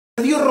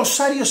Perdió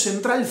Rosario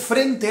Central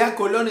frente a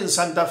Colón en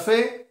Santa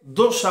Fe.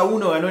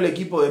 2-1 ganó el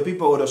equipo de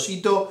Pipo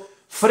Grosito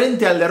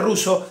frente al de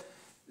Russo.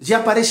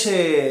 Ya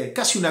parece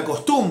casi una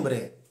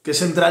costumbre que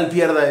Central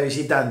pierda de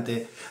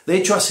visitante. De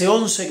hecho, hace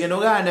 11 que no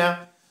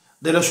gana.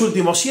 De los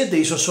últimos 7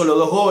 hizo solo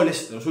 2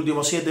 goles, de los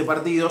últimos 7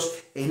 partidos,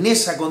 en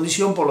esa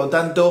condición. Por lo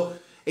tanto,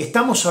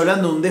 estamos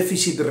hablando de un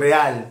déficit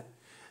real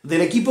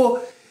del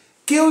equipo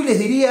que hoy les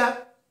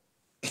diría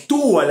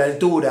estuvo a la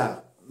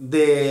altura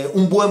de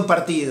un buen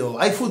partido.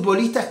 Hay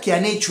futbolistas que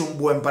han hecho un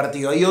buen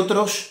partido, hay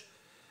otros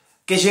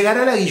que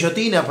llegará la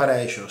guillotina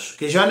para ellos,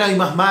 que ya no hay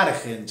más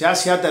margen, ya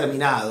se ha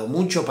terminado,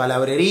 mucho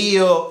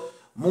palabrerío,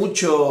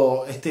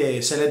 mucho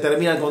se le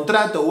termina el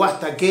contrato o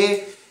hasta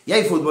que, y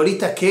hay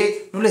futbolistas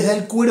que no les da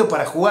el cuero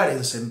para jugar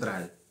en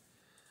Central.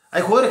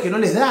 Hay jugadores que no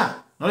les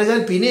da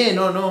el piné,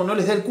 no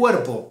les da el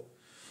cuerpo.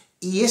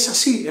 Y es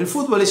así, el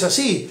fútbol es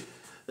así.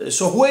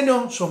 ¿Sos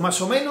bueno, sos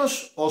más o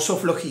menos, o sos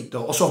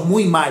flojito, o sos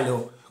muy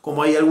malo?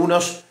 Como hay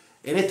algunos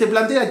en este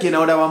plantel, a quien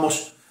ahora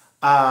vamos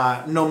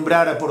a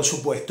nombrar, por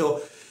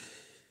supuesto.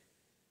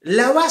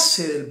 La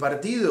base del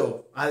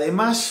partido,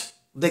 además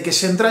de que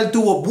Central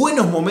tuvo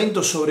buenos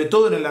momentos, sobre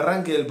todo en el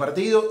arranque del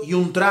partido, y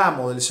un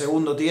tramo del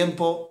segundo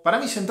tiempo. Para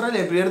mí Central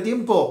en el primer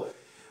tiempo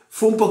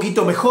fue un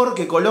poquito mejor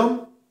que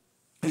Colón.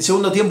 El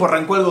segundo tiempo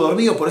arrancó algo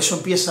dormido, por eso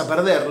empieza a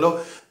perderlo.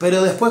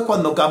 Pero después,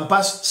 cuando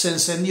Campas se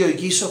encendió y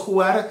quiso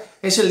jugar,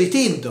 es el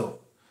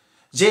distinto.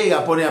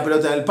 Llega, pone la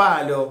pelota del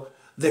palo,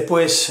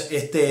 después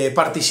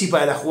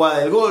participa de la jugada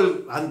del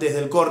gol, antes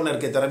del córner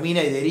que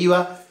termina y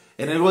deriva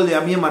en el gol de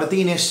Damián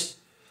Martínez.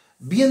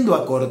 Viendo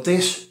a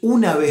Cortés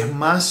una vez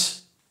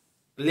más,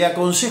 le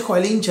aconsejo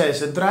al hincha de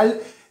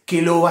Central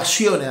que lo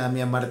ovacione a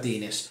Damián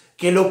Martínez,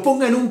 que lo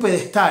ponga en un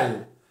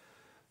pedestal,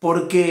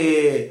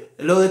 porque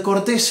lo de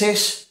Cortés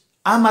es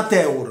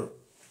amateur,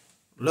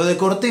 lo de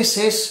Cortés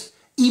es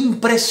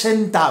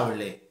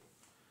impresentable,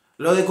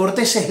 lo de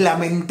Cortés es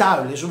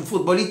lamentable, es un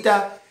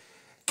futbolista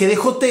que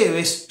dejó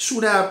Tevez, es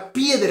una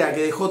piedra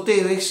que dejó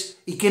Tevez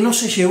y que no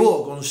se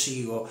llevó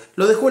consigo.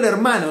 Lo dejó el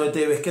hermano de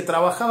Tevez, que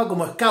trabajaba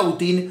como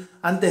scouting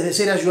antes de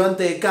ser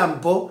ayudante de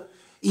campo,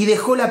 y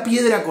dejó la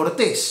piedra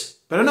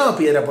Cortés. Pero no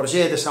piedra por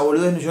siete, esa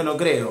boludez yo no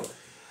creo.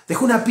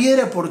 Dejó una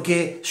piedra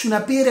porque es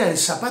una piedra del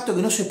zapato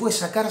que no se puede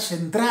sacar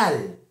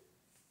Central.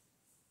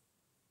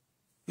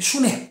 Es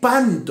un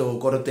espanto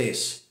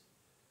Cortés.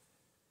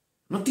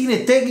 No tiene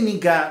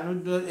técnica,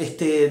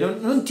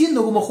 no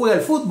entiendo cómo juega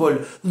el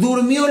fútbol.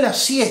 Durmió la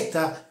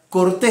siesta,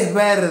 Cortés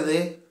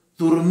Verde,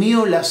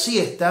 durmió la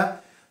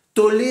siesta.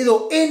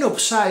 Toledo en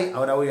offside.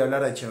 Ahora voy a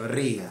hablar de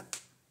Echeverría.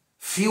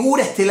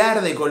 Figura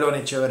estelar de Colón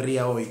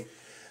Echeverría hoy.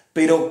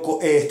 Pero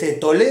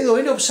Toledo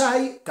en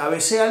offside,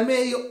 cabecea al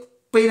medio,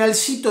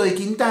 penalcito de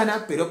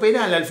Quintana, pero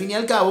penal al fin y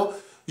al cabo.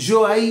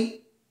 Yo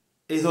ahí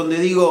es donde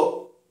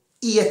digo,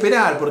 y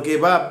esperar, porque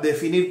va a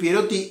definir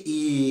Pierotti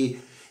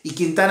y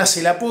Quintana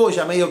se la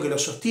apoya, medio que lo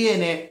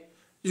sostiene.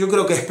 Yo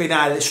creo que es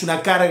penal, es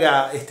una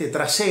carga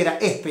trasera,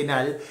 es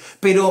penal,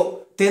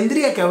 pero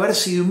tendría que haber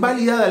sido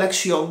invalidada la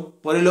acción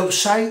por el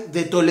offside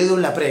de Toledo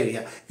en la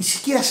previa. Ni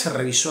siquiera se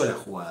revisó la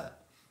jugada.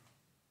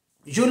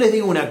 Yo les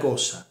digo una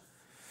cosa,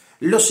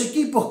 los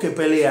equipos que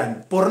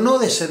pelean por no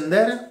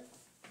descender,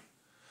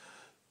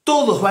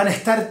 todos van a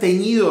estar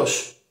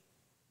teñidos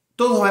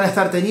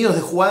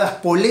de jugadas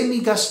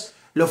polémicas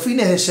los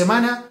fines de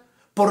semana,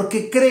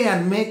 porque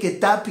créanme que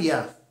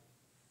Tapia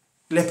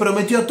les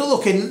prometió a todos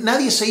que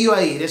nadie se iba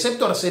a ir,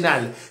 excepto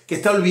Arsenal, que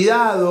está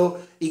olvidado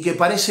y que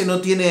parece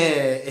no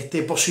tiene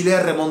posibilidad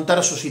de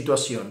remontar su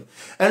situación.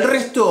 El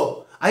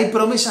resto, hay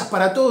promesas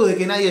para todos de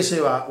que nadie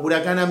se va.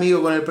 Huracán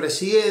amigo con el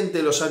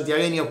presidente, los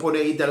santiagueños pone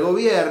guita al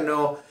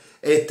gobierno,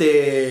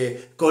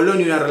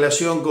 Colón y una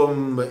relación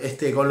con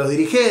los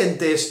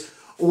dirigentes,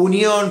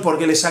 Unión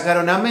porque le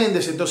sacaron a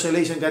Méndez, entonces le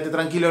dicen quédate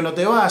tranquilo, no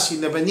te vas,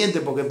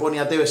 Independiente porque pone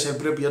a Tevez el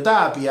propio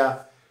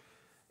Tapia,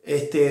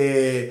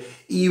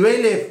 y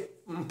Vélez,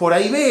 por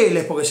ahí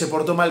Vélez porque se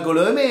portó mal con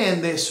lo de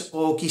Méndez,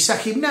 o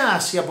quizás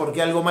Gimnasia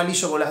porque algo mal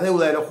hizo con las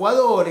deudas de los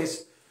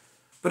jugadores,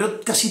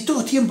 pero casi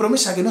todos tienen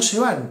promesa que no se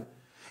van,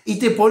 y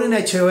te ponen a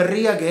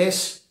Echeverría, que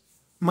es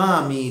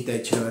mamita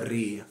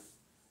Echeverría,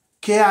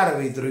 qué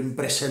árbitro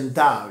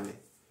impresentable,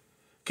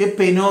 qué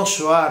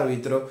penoso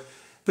árbitro.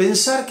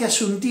 Pensar que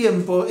hace un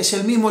tiempo es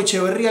el mismo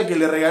Echeverría que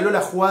le regaló la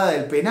jugada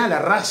del penal a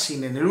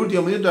Racing en el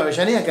último minuto de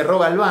Avellaneda, que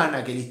roba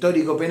Albana, que el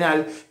histórico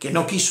penal, que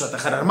no quiso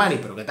atajar a Armani,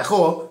 pero que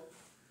atajó.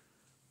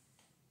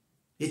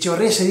 Y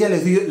Echeverría ese día le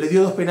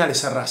dio 2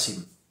 penales a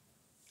Racing.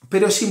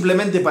 Pero es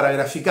simplemente para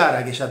graficar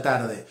aquella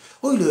tarde.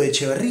 Hoy lo de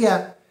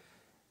Echeverría,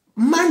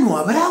 mano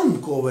a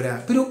Brown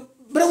cobra, pero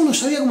Brown no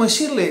sabía cómo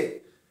decirle.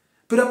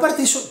 Pero aparte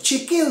de eso,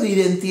 chequeo de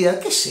identidad,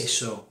 ¿qué es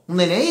eso? ¿Un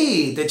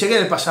DNI? ¿Te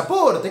chequean el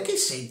pasaporte? ¿Qué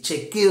es el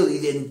chequeo de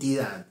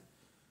identidad?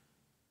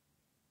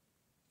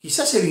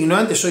 Quizás el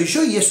ignorante soy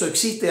yo y eso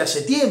existe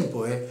hace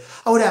tiempo.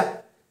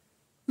 Ahora,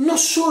 no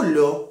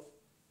solo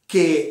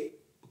que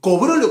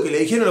cobró lo que le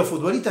dijeron los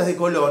futbolistas de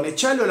Colón,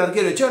 echalo al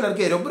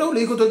arquero, Brown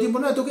le dijo todo el tiempo,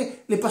 no la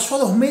toqué, le pasó a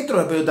 2 metros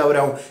la pelota a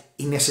Brown.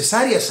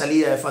 Innecesaria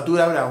salida de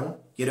factura a Brown,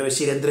 quiero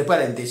decir entre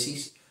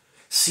paréntesis,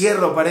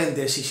 cierro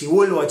paréntesis y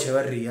vuelvo a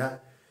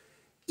Echeverría,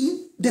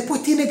 y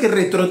después tiene que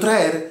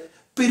retrotraer,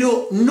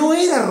 pero no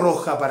era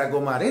roja para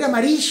Comar, era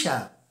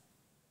amarilla,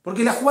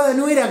 porque la jugada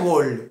no era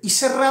gol, y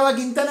cerraba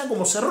Quintana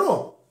como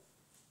cerró.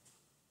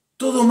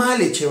 Todo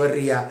mal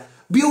Echeverría.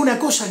 Vio una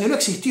cosa que no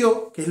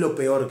existió, que es lo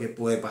peor que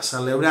puede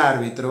pasarle a un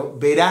árbitro,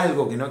 ver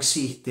algo que no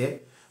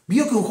existe.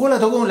 Vio que un jugador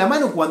la tocó con la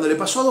mano cuando le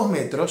pasó a 2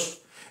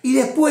 metros, y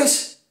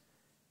después,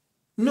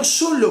 no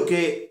solo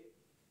que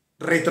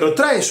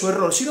retrotrae su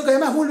error, sino que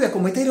además vuelve a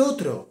cometer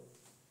otro.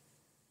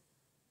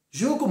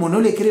 Yo, como no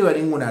le creo a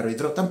ningún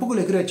árbitro, tampoco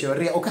le creo a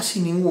Echeverría, o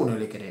casi ninguno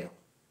le creo.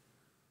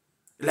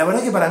 La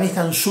verdad que para mí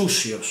están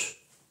sucios.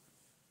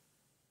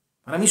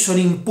 Para mí son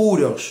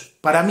impuros.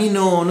 Para mí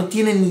no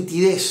tienen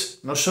nitidez.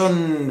 No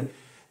son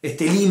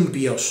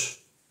limpios.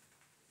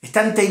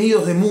 Están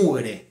teñidos de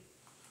mugre.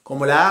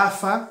 Como la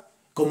AFA,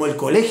 como el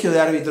Colegio de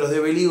Árbitros de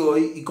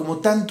Beligoy y como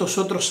tantos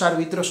otros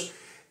árbitros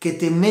que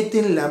te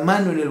meten la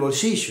mano en el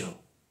bolsillo.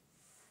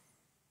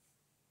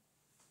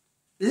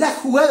 La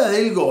jugada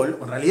del gol,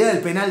 o en realidad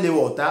el penal de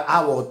Bota,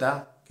 a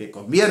Bota, que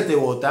convierte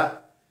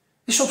Bota,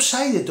 es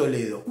offside de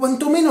Toledo,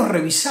 cuanto menos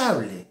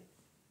revisable.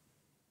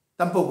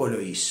 Tampoco lo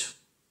hizo.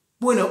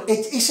 Bueno,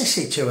 ese es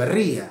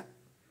Echeverría,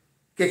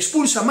 que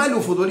expulsa mal a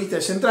un futbolista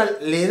de Central,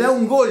 le da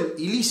un gol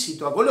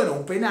ilícito a Colón,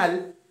 un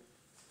penal,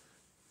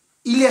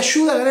 y le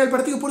ayuda a ganar el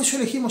partido, por eso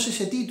elegimos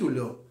ese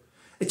título.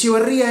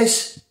 Echeverría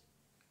es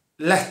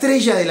la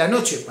estrella de la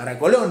noche, para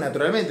Colón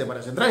naturalmente,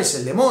 para Central es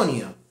el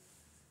demonio.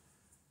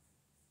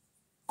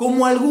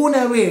 Como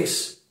alguna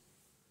vez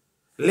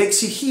le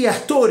exigía a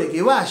Astore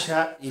que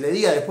vaya y le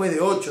diga después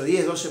de 8,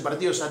 10, 12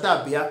 partidos a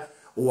Tapia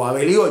o a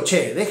Beligoy,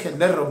 che, dejen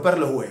de romper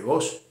los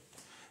huevos,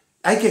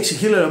 hay que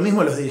exigirle lo mismo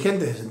a los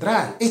dirigentes de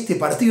Central. Este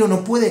partido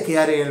no puede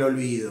quedar en el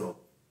olvido.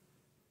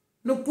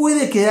 No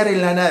puede quedar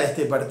en la nada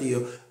este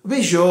partido.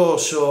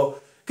 Belloso,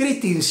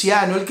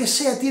 Cristinciano, el que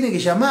sea, tiene que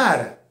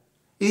llamar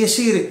y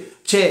decir,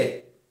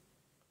 che,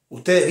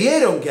 ustedes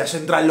vieron que a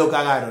Central lo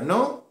cagaron,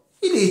 ¿no?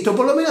 Y listo,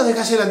 por lo menos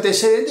dejás el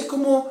antecedente. Es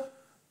como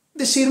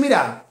decir,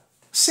 mira,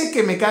 sé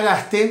que me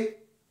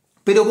cagaste,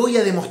 pero voy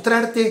a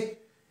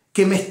demostrarte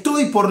que me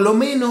estoy por lo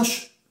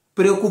menos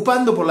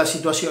preocupando por la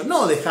situación.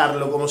 No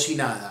dejarlo como si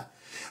nada.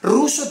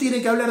 Russo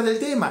tiene que hablar del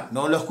tema.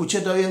 No lo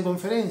escuché todavía en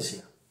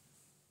conferencia.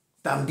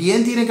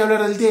 También tiene que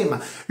hablar del tema.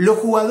 Los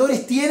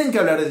jugadores tienen que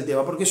hablar del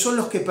tema porque son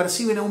los que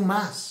perciben aún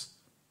más.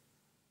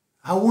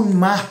 Aún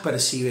más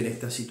perciben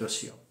esta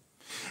situación.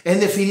 En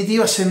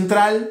definitiva,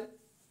 Central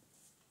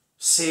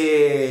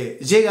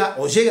llega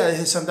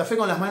desde Santa Fe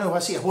con las manos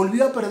vacías.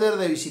 Volvió a perder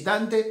de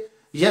visitante.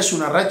 Ya es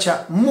una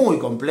racha muy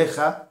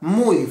compleja,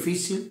 muy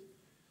difícil.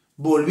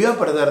 Volvió a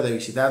perder de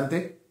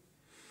visitante.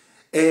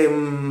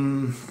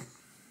 El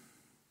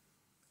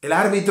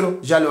árbitro,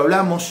 ya lo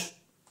hablamos.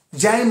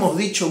 Ya hemos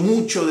dicho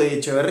mucho de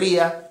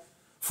Echeverría.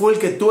 Fue el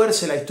que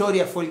tuerce la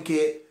historia, fue el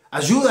que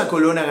ayuda a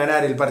Colón a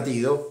ganar el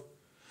partido.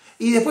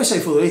 Y después hay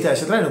futbolistas de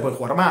Central que no pueden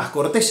jugar más.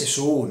 Cortés es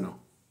uno.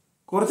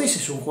 Cortés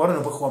es un jugador que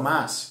no puede jugar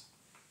más.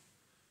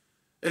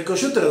 El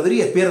Coyote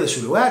Rodríguez pierde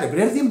su lugar. El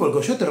primer tiempo el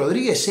Coyote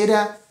Rodríguez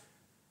era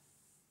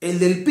el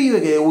del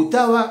pibe que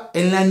debutaba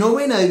en la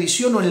 9ª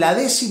división o en la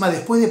 10ª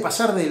después de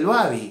pasar del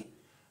Babi.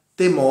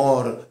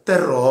 Temor,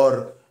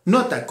 terror, no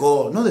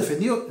atacó, no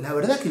defendió. La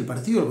verdad que el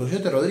partido del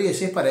Coyote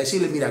Rodríguez es para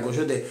decirle, mira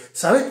Coyote,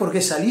 ¿sabés por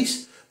qué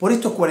salís? Por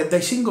estos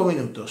 45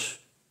 minutos.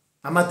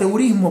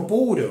 Amateurismo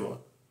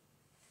puro.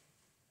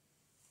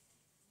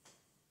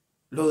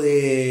 Lo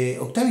de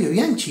Octavio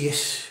Bianchi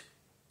es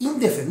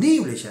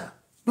indefendible ya.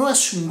 No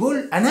hace un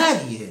gol a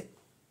nadie.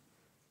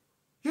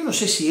 Yo no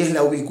sé si es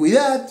la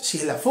ubicuidad, si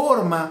es la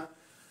forma,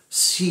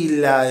 si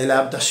la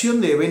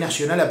adaptación de B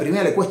Nacional a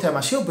Primera le cuesta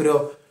demasiado,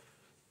 pero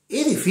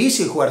es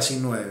difícil jugar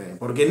sin 9,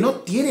 porque no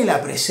tiene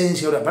la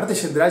presencia. Ahora, aparte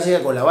Central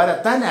llega con la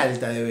vara tan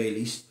alta de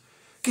Vélez,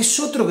 que es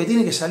otro que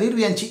tiene que salir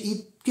Bianchi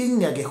y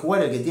tenga que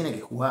jugar el que tiene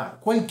que jugar.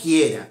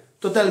 Cualquiera.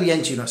 Total,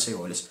 Bianchi no hace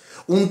goles.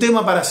 Un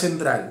tema para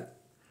Central.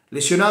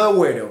 Lesionado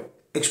Agüero,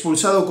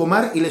 expulsado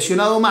Comar y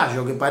lesionado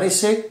Mayo, que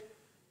parece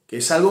que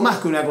es algo más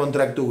que una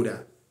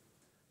contractura.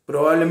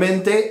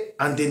 Probablemente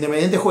ante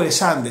Independiente juegue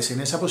Sandes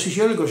en esa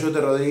posición. El Coyote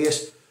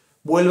Rodríguez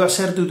vuelve a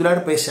ser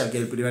titular, pese a que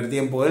el primer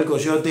tiempo del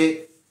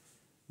Coyote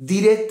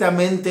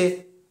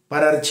directamente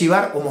para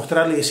archivar o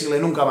mostrarle y decirle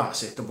nunca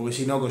más esto, porque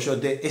si no,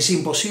 Coyote, es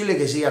imposible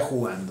que siga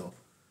jugando.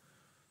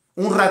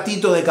 Un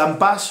ratito de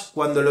Campás,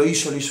 cuando lo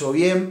hizo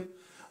bien.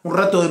 Un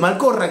rato de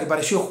Malcorra, que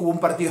pareció jugó un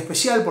partido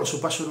especial por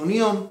su paso en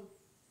Unión.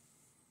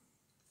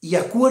 Y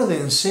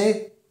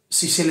acuérdense,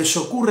 si se les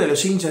ocurre a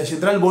los hinchas de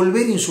Central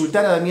volver a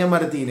insultar a Damián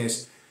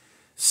Martínez,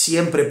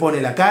 siempre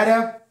pone la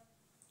cara,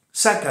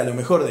 saca lo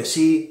mejor de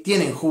sí,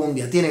 tiene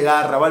enjundia, tiene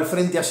garra, va al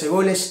frente, hace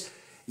goles,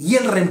 y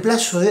el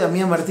reemplazo de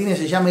Damián Martínez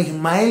se llama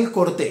Ismael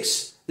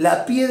Cortés,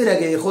 la piedra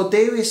que dejó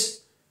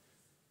Tevez,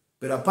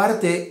 pero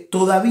aparte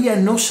todavía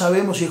no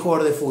sabemos si es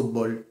jugador de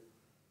fútbol.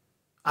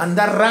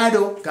 Andar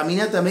raro,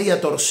 caminata media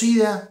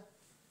torcida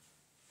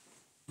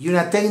y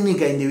una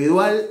técnica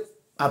individual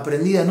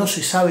aprendida no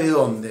se sabe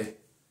dónde.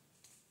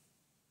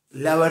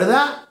 La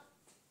verdad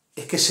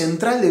es que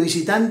Central de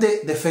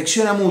visitante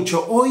defecciona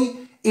mucho.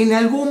 Hoy, en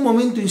algún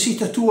momento,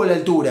 insisto, estuvo a la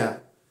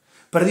altura.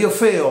 Perdió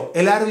feo.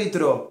 El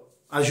árbitro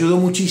ayudó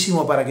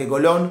muchísimo para que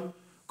Colón,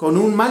 con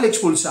un mal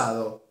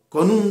expulsado,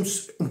 con un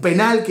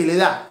penal que le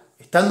da,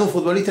 estando un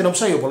futbolista en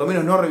offside, o por lo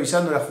menos no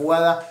revisando la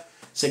jugada,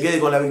 se quede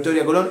con la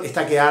victoria Colón.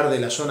 Está que arde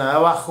la zona de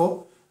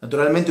abajo.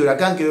 Naturalmente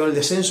Huracán quedó en el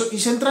descenso y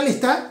Central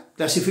está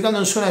clasificando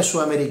en zona de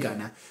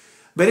Sudamericana.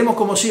 Veremos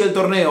cómo sigue el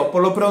torneo.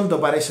 Por lo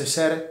pronto parece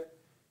ser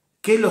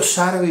que los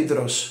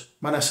árbitros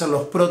van a ser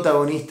los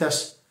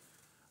protagonistas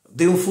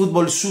de un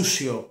fútbol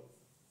sucio,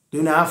 de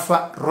una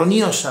AFA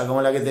roñosa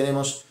como la que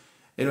tenemos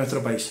en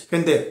nuestro país.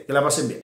 Gente, que la pasen bien.